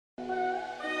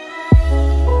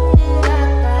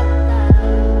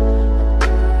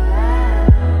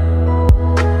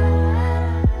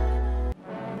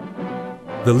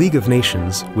The League of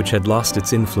Nations, which had lost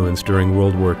its influence during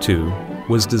World War II,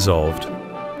 was dissolved.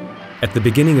 At the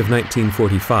beginning of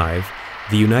 1945,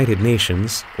 the United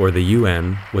Nations, or the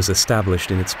UN, was established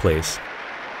in its place.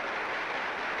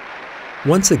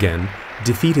 Once again,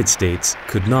 defeated states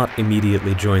could not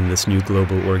immediately join this new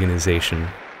global organization.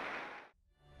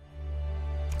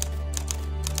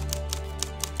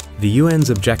 The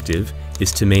UN's objective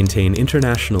is to maintain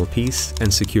international peace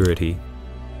and security.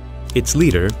 Its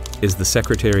leader is the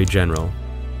Secretary General,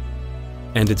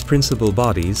 and its principal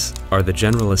bodies are the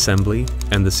General Assembly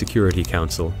and the Security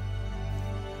Council.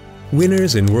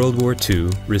 Winners in World War II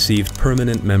received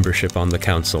permanent membership on the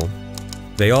Council.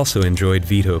 They also enjoyed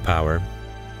veto power.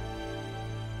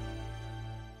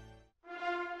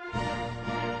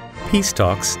 Peace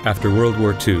talks after World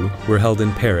War II were held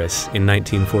in Paris in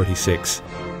 1946.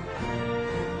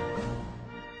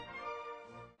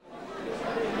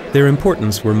 Their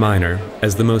importance were minor,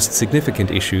 as the most significant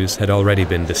issues had already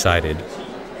been decided.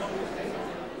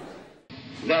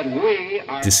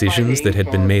 Decisions that had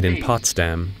been made in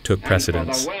Potsdam took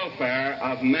precedence.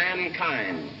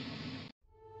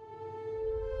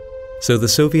 So the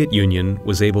Soviet Union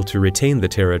was able to retain the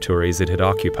territories it had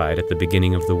occupied at the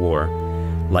beginning of the war,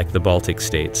 like the Baltic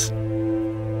states.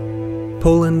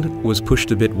 Poland was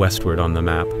pushed a bit westward on the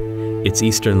map. Its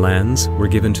eastern lands were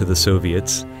given to the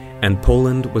Soviets, and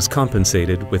Poland was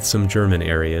compensated with some German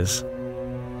areas.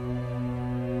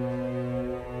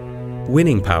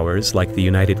 Winning powers like the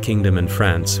United Kingdom and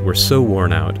France were so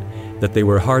worn out that they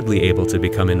were hardly able to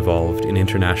become involved in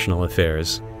international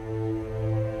affairs.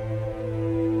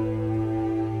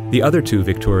 The other two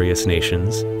victorious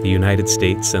nations, the United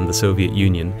States and the Soviet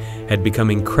Union, had become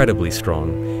incredibly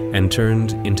strong and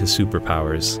turned into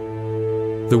superpowers.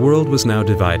 The world was now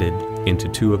divided into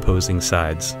two opposing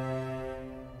sides.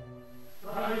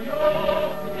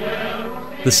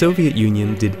 The Soviet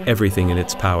Union did everything in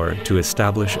its power to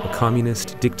establish a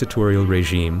communist dictatorial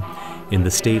regime in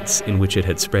the states in which it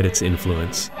had spread its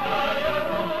influence.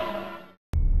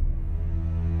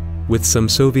 With some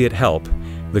Soviet help,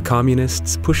 the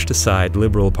communists pushed aside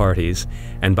liberal parties,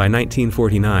 and by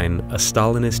 1949, a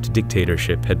Stalinist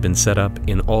dictatorship had been set up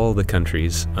in all the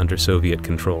countries under Soviet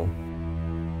control.